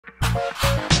Hi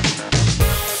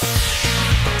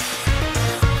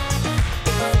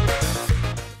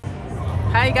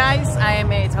guys, I am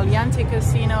at Aliante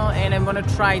Casino and I'm gonna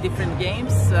try different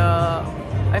games.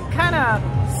 I've kind of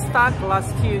stuck the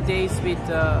last few days with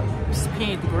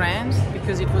Spin It Grand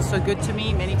because it was so good to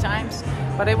me many times.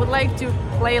 But I would like to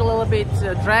play a little bit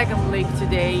Dragon League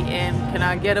today and kind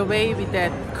of get away with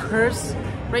that curse.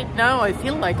 Right now I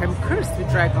feel like I'm cursed with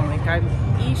Dragon League.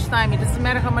 Each time, it doesn't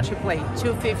matter how much I play,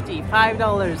 $2.50, $5,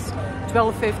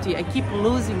 $12.50, I keep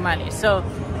losing money. So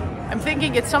I'm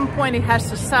thinking at some point it has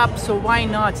to stop, so why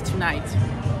not tonight?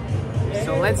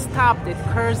 So let's stop that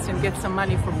curse and get some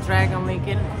money from Dragon League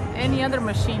and any other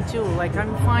machine too. Like,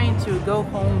 I'm fine to go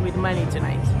home with money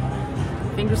tonight.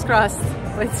 Fingers crossed.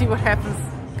 Let's see what happens.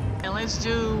 And let's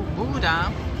do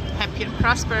Buddha, happy and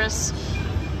prosperous.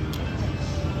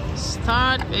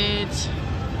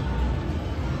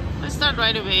 Let's start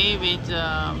right away with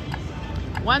 $1,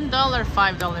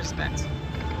 $5 bet.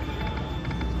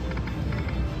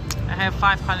 I have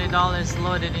 $500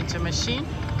 loaded into machine.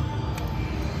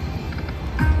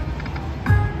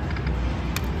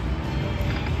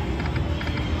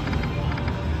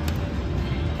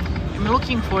 I'm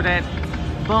looking for that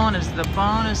bonus. The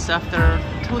bonus after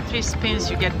 2-3 spins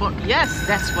you get bonus. Yes,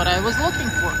 that's what I was looking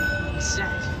for.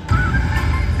 Exactly.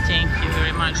 Thank you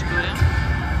very much, Buddha.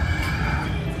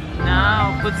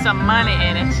 Now put some money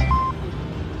in it.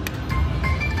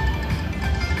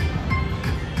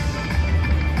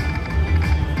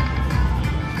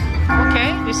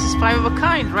 This is 5 of a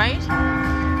kind, right?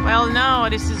 Well, no,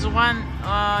 this is one.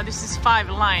 This is 5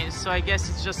 lines, so I guess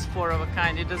it's just 4 of a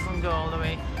kind. It doesn't go all the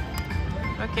way.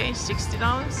 Okay,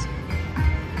 $60.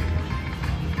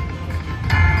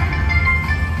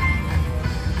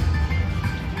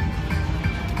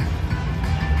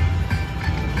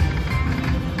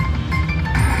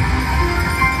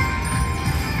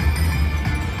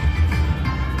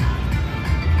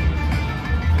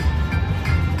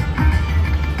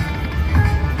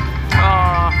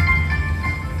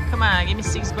 Give me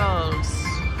 6 balls.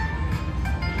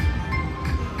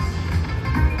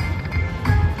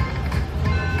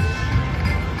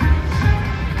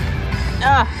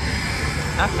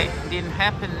 Okay, didn't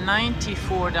happen.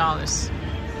 $94.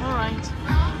 All right.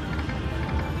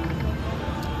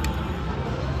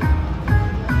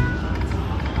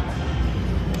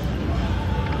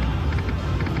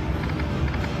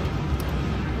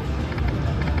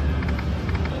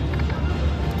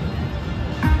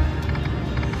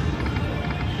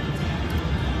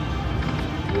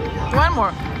 One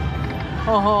more.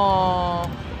 Oh,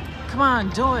 come on,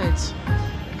 do it.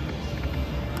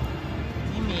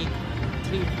 Give me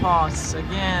 3 pots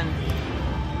again.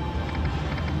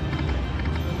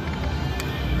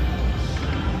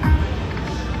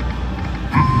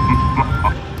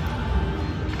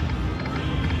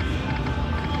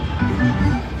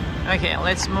 Okay,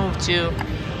 let's move to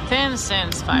 10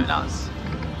 cents, $5.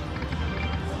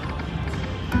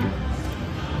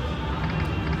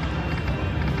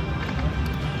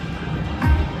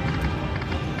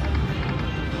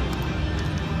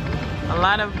 A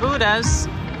lot of Buddhas,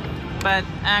 but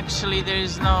actually there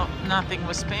is nothing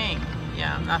was paying.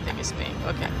 Yeah, nothing is paying.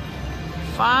 Okay,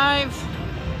 5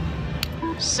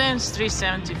 cents,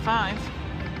 $3.75.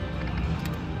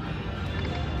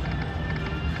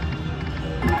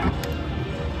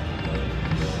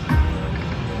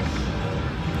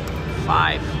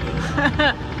 $5.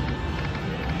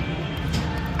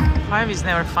 $5 is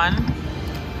never fun.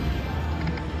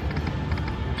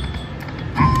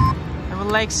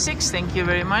 Like 6, thank you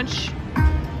very much.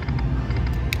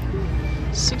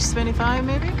 $6.25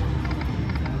 maybe.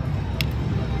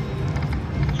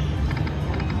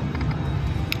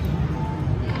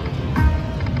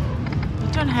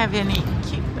 You don't have any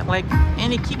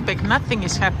kickback. Nothing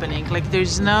is happening. Like,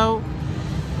 there's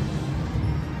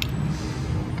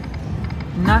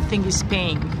nothing is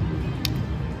paying.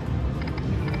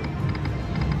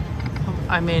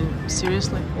 I mean,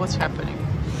 seriously, what's happening?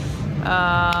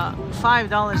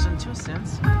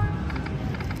 $5.02.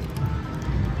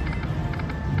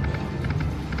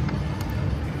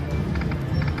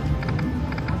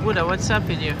 Buddha, what's up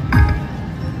with you?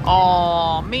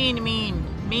 Oh,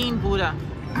 mean Buddha.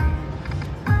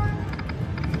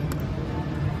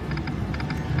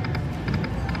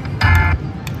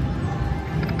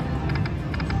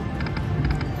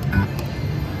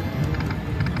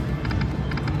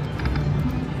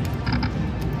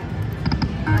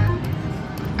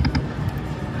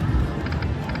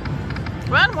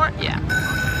 One more, yeah.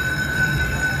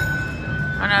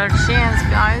 Another chance,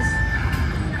 guys.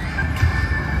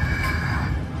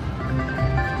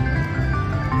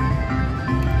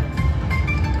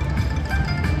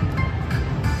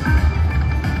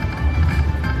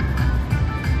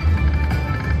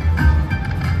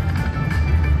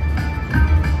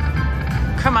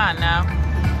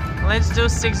 Let's do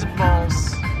 6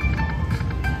 balls.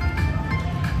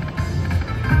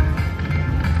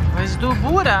 Let's do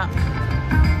Buddha.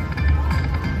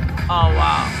 Oh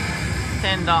wow,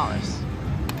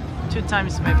 $10. 2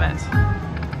 times my bet.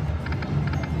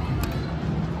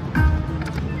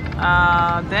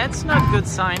 That's not good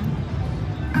sign.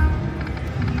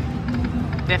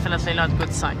 Definitely not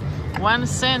good sign. 1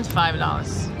 cent,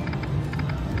 $5.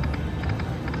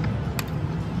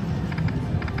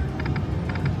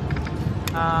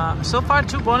 So far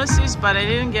 2 bonuses, but I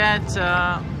didn't get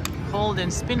hold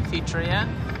and spin feature yet.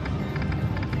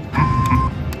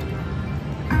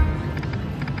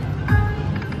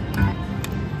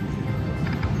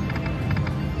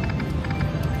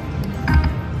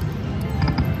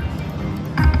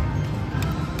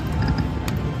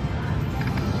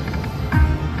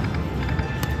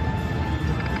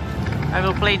 I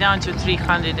will play down to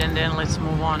 300 and then let's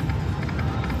move on.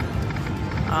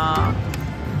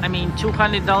 I mean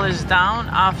 $200 down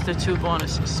after 2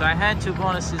 bonuses. So I had 2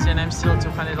 bonuses and I'm still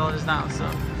 $200 down. So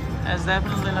that's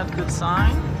definitely not a good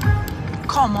sign.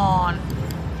 Come on!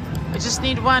 I just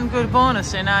need 1 good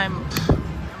bonus and I'm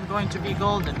going to be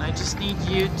golden. I just need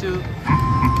you to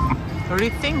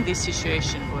rethink this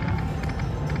situation, Buddha.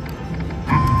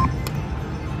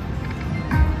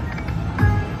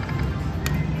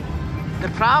 The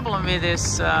problem with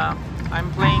this,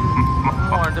 I'm playing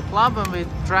more. The problem with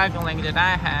Dragon Link that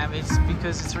I have is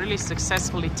because it's really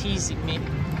successfully teasing me.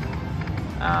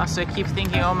 So I keep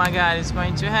thinking, oh my god, it's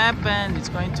going to happen, it's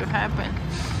going to happen.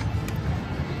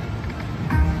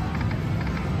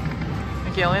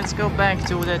 Okay, let's go back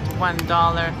to that $1.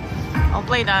 I'll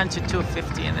play down to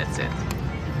 $2.50 and that's it.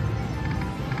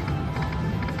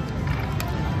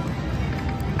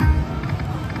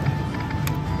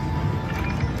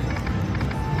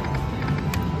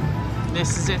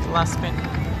 This is it, last spin.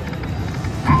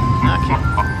 Okay.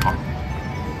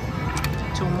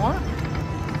 2 more.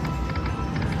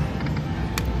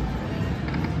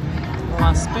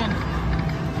 Last spin.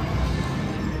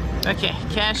 Okay,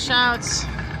 cash out.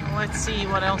 Let's see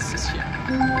what else is here.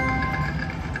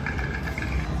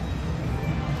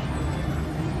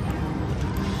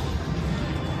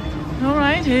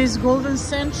 Alright, here's Golden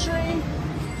Century.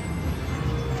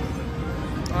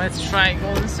 Let's try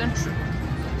Golden Century.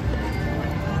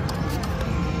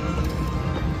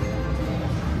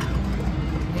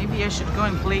 Maybe I should go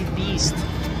and play Beast.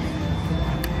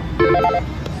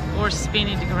 Or Spin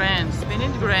It Grand. Spin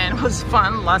It Grand was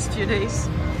fun last few days.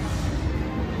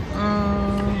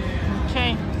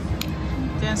 Okay.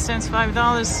 10 cents,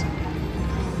 $5.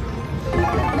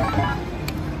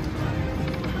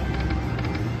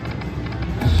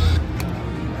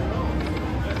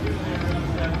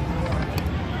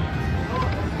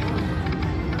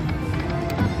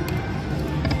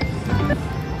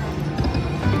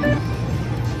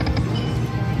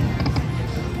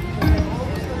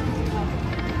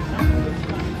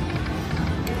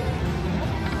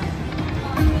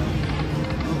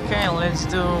 Okay, let's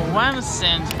do 1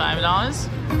 cent, $5.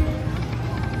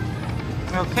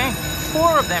 Okay,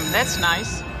 4 of them, that's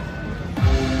nice.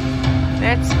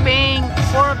 That's paying,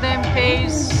 4 of them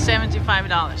pays $75.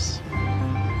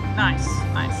 Nice,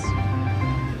 nice.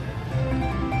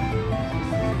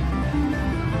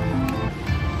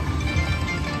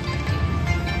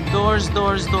 Doors,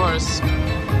 doors, doors.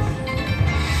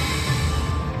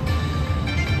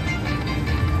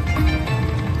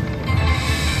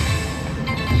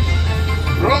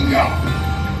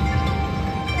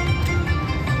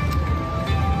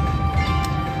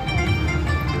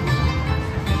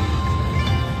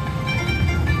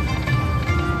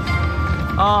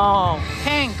 Oh,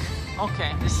 pink.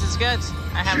 Okay, this is good.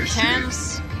 I have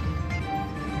 10s.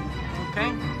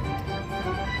 Okay.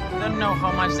 Don't know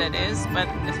how much that is, but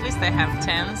at least I have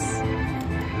 10s.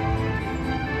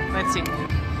 Let's see.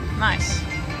 Nice.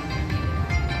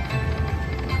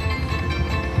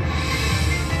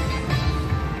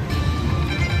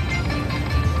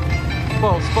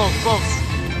 Balls, balls, balls.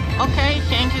 Okay,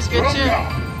 pink is good too.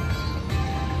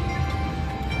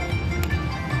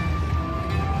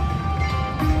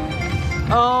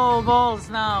 Oh, balls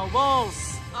now,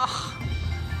 balls. Ugh.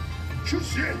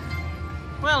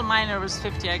 Well, minor was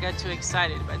 50, I got too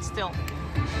excited, but still.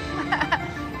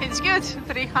 It's good,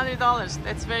 $300,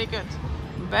 that's very good.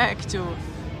 Back to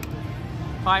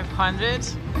 500.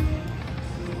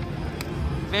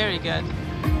 Very good.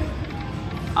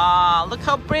 Look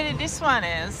how pretty this one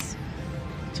is.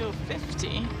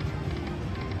 250.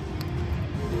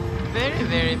 Very,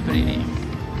 very pretty.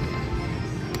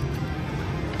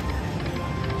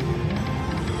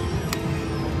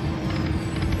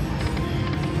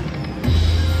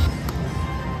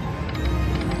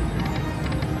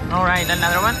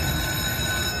 another one.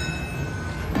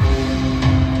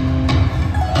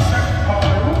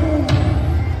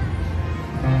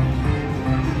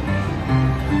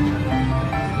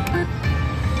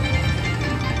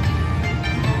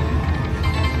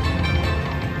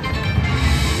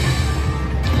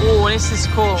 Oh, this is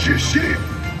cool.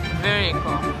 Very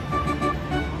cool.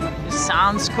 This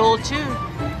sounds cool too.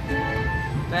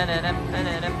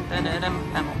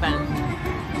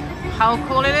 How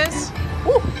cool it is?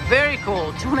 Ooh, very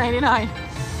cool. $2.99.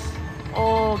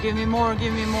 Oh, give me more,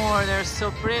 give me more. They're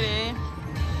so pretty.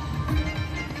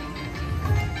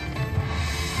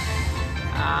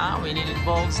 Ah, we needed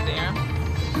balls there.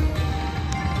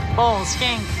 Balls,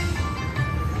 king.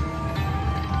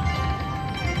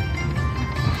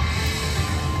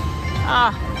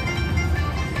 Ah,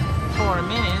 4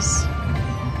 minis.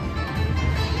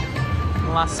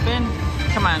 Last spin.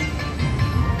 Come on.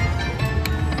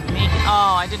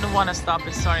 Oh, I didn't want to stop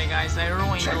it. Sorry, guys. I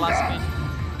ruined the last spin.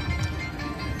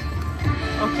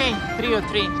 Okay,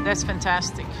 303. That's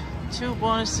fantastic. 2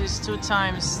 bonuses, 2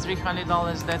 times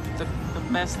 $300. That's the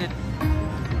best that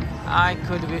I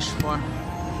could wish for.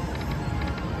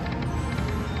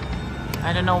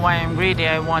 I don't know why I'm greedy.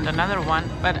 I want another one,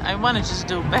 but I want to just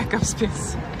do backup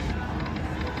spins.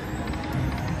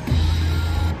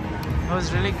 It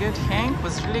was really good. Hank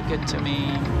was really good to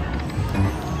me.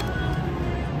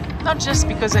 Not just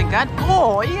because I got...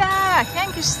 Oh, yeah!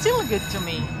 Hank is still good to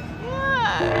me.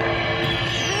 Yeah!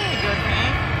 Really good,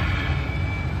 Hank.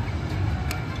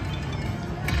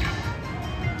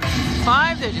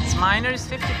 5 digits. Minor is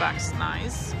 $50.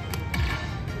 Nice.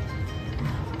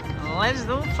 Let's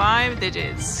do 5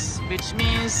 digits, which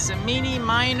means mini,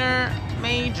 minor,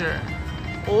 major.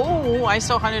 Oh, I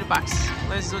saw $100.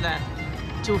 Let's do that.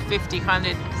 250,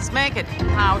 100. Smack it.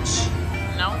 Ouch.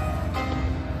 No.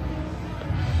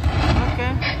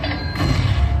 Okay.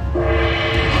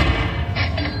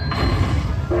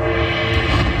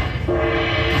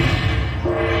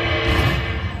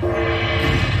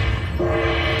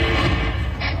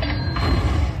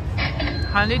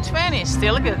 $120.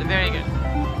 Still good. Very good.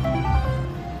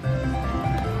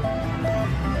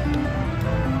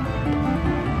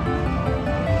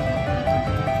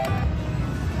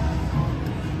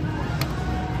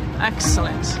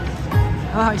 Excellent.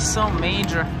 Oh, it's so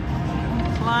major.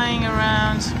 Flying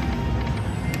around.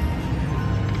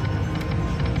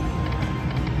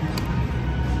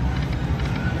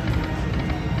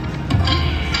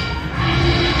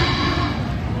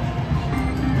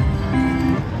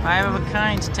 Five of a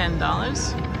kind,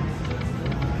 $10.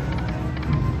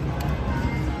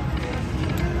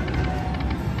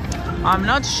 I'm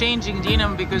not changing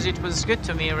Dinam because it was good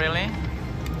to me, really.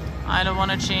 I don't want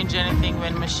to change anything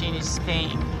when machine is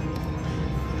paying.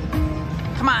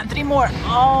 Come on, 3 more.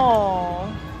 Oh.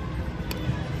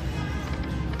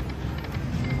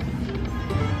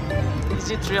 Is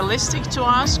it realistic to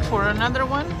ask for another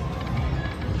one?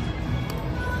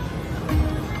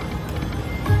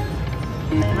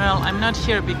 Well, I'm not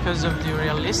here because of the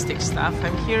realistic stuff.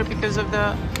 I'm here because of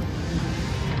the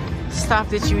stuff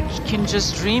that you can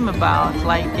just dream about,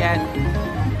 like get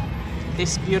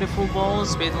these beautiful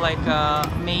balls with like a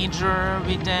major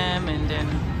with them, and then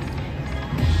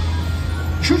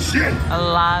a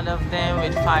lot of them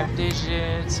with 5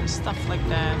 digits and stuff like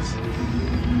that.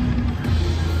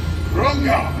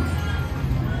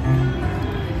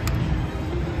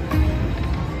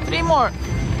 3 more.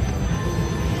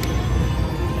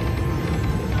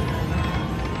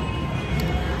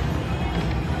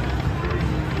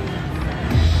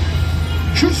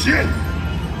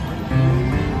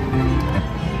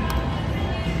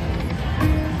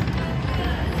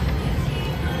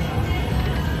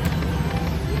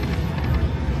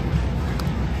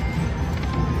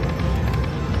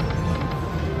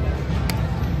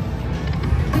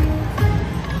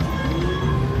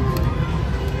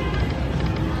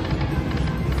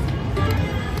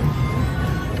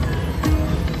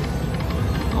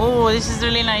 Oh, this is a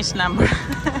really nice number.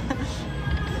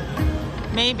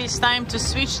 Maybe it's time to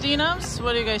switch dinams.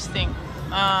 What do you guys think?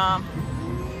 5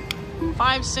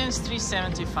 cents,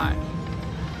 3.75.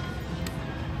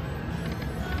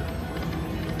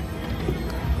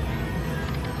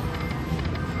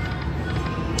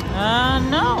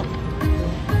 No.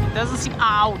 It doesn't seem...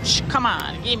 Ouch. Come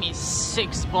on. Give me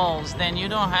 6 balls. Then you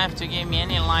don't have to give me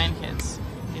any line hits.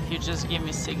 If you just give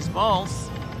me 6 balls.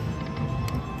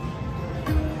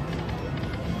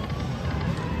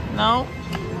 No.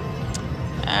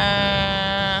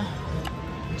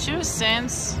 2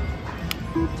 cents.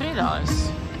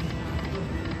 $3.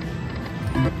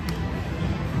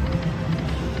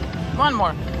 One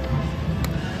more.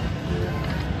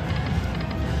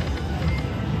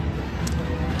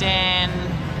 then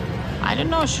I don't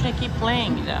know, should I keep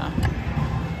playing though?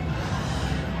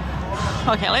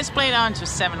 Okay, let's play down to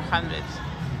 700.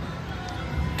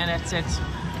 And that's it.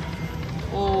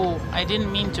 Oh, I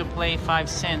didn't mean to play 5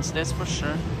 cents, that's for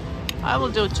sure. I will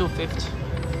do 250.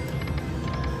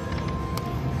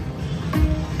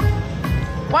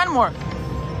 One more.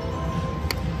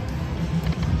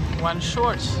 One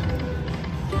short.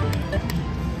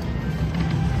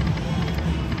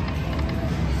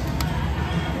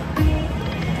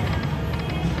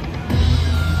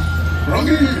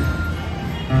 Rocky!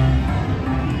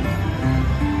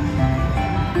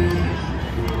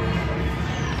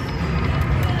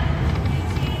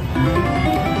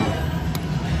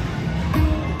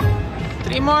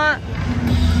 3 more.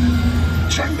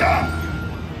 Chanda!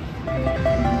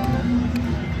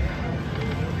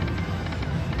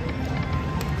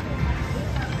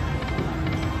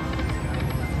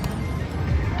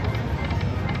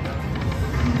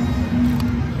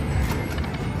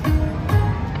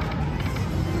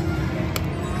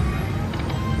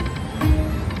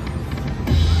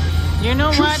 You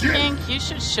know what, Pink? You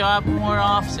should show up more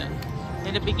often.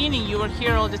 In the beginning, you were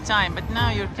here all the time, but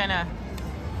now you're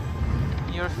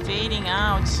fading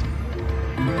out.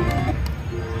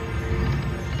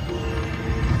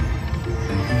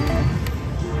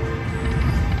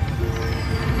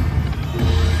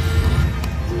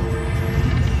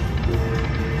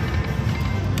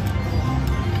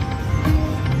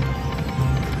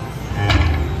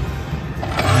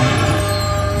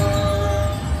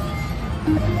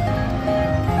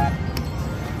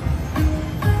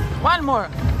 One more.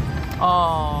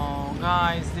 Oh,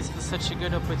 guys, this was such a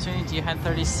good opportunity. You had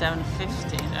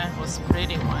 37.50. That was a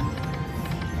pretty one.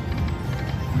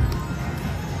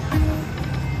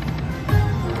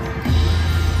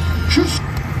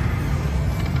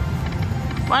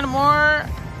 One more.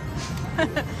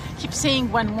 Keep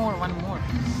saying one more, one more.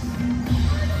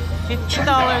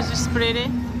 $50 is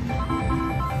pretty.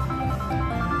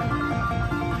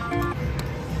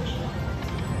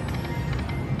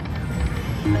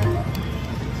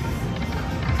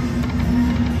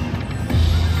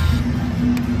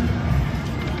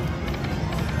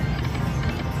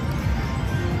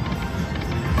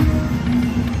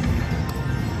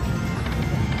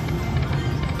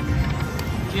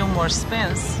 Few more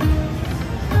spins.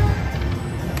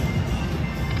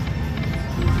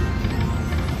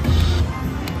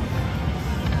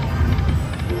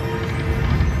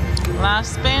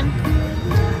 Last spin.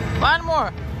 One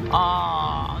more. Oh,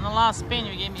 on the last spin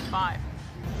you gave me 5.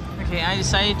 Okay, I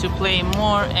decided to play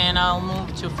more and I'll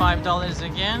move to $5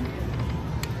 again.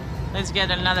 Let's get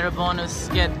another bonus,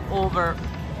 get over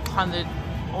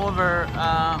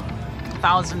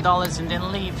 $1,000 and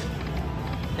then leave.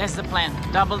 That's the plan.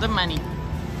 Double the money.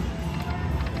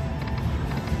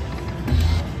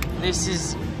 This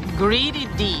is Greedy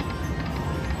D.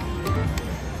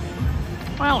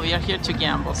 Well, we are here to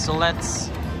gamble, so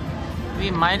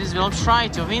we might as well try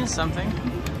to win something.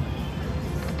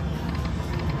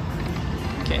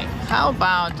 Okay, how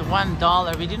about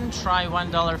 $1? We didn't try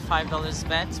 $1, $5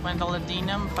 bets. $1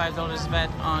 denom, $5 bet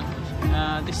on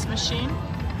this machine.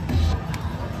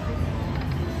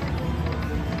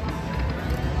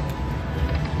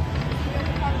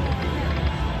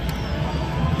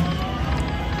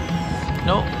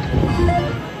 Nope.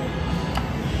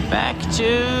 Back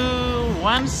to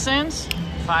 1 cent,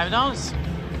 $5.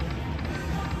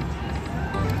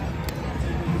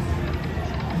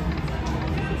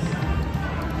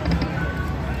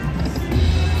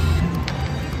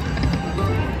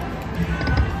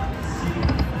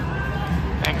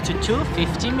 Back to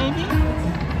 $2.50 maybe?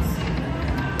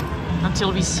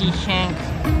 Until we see Hank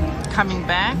coming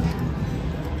back.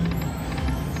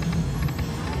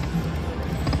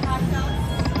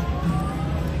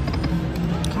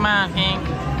 Come on, Hank.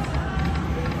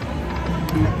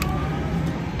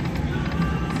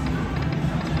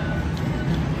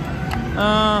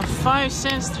 $5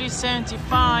 cents,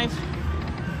 $3.75.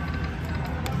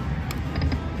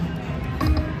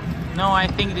 No, I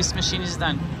think this machine is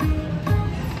done.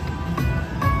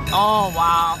 Oh,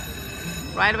 wow.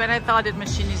 Right when I thought that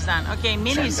machine is done. Okay,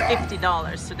 mini is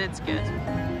 $50, so that's good.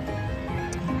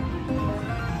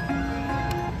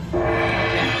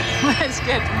 Okay, let's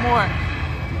get more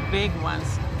big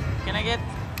ones. Can I get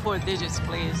 4 digits,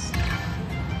 please?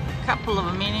 Couple of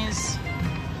minis.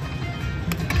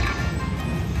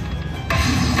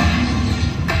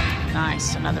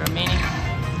 Nice, another mini.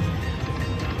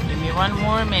 Give me one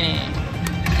more mini.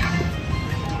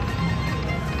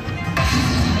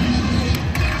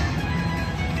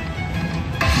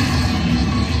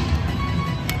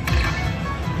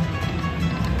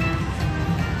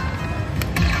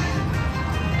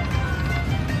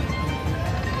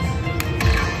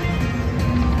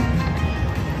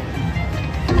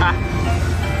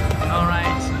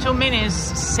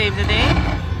 guys, save the day.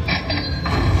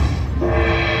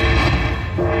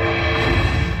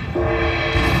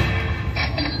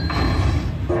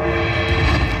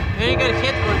 Very good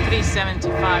hit for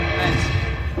 375 bets.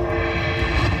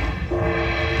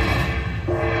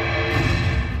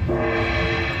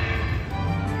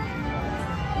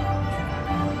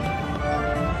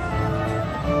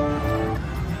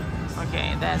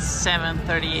 Okay, that's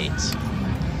 738.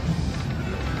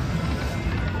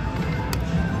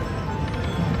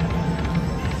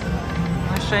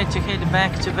 I'll try to hit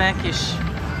back-to-back-ish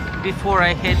before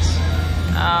I hit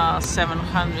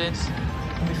 700.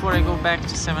 Before I go back to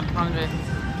 700.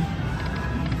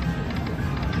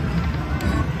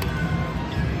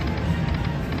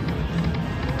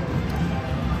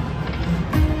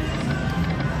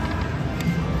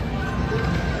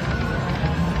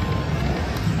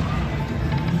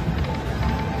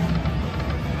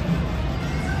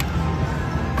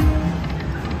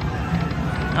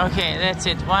 Okay, that's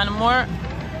it. One more.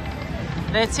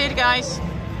 That's it, guys.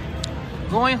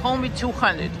 Going home with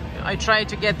 200. I try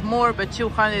to get more, but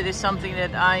 200 is something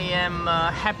that I am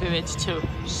happy with too.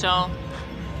 So,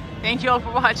 thank you all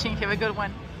for watching. Have a good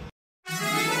one.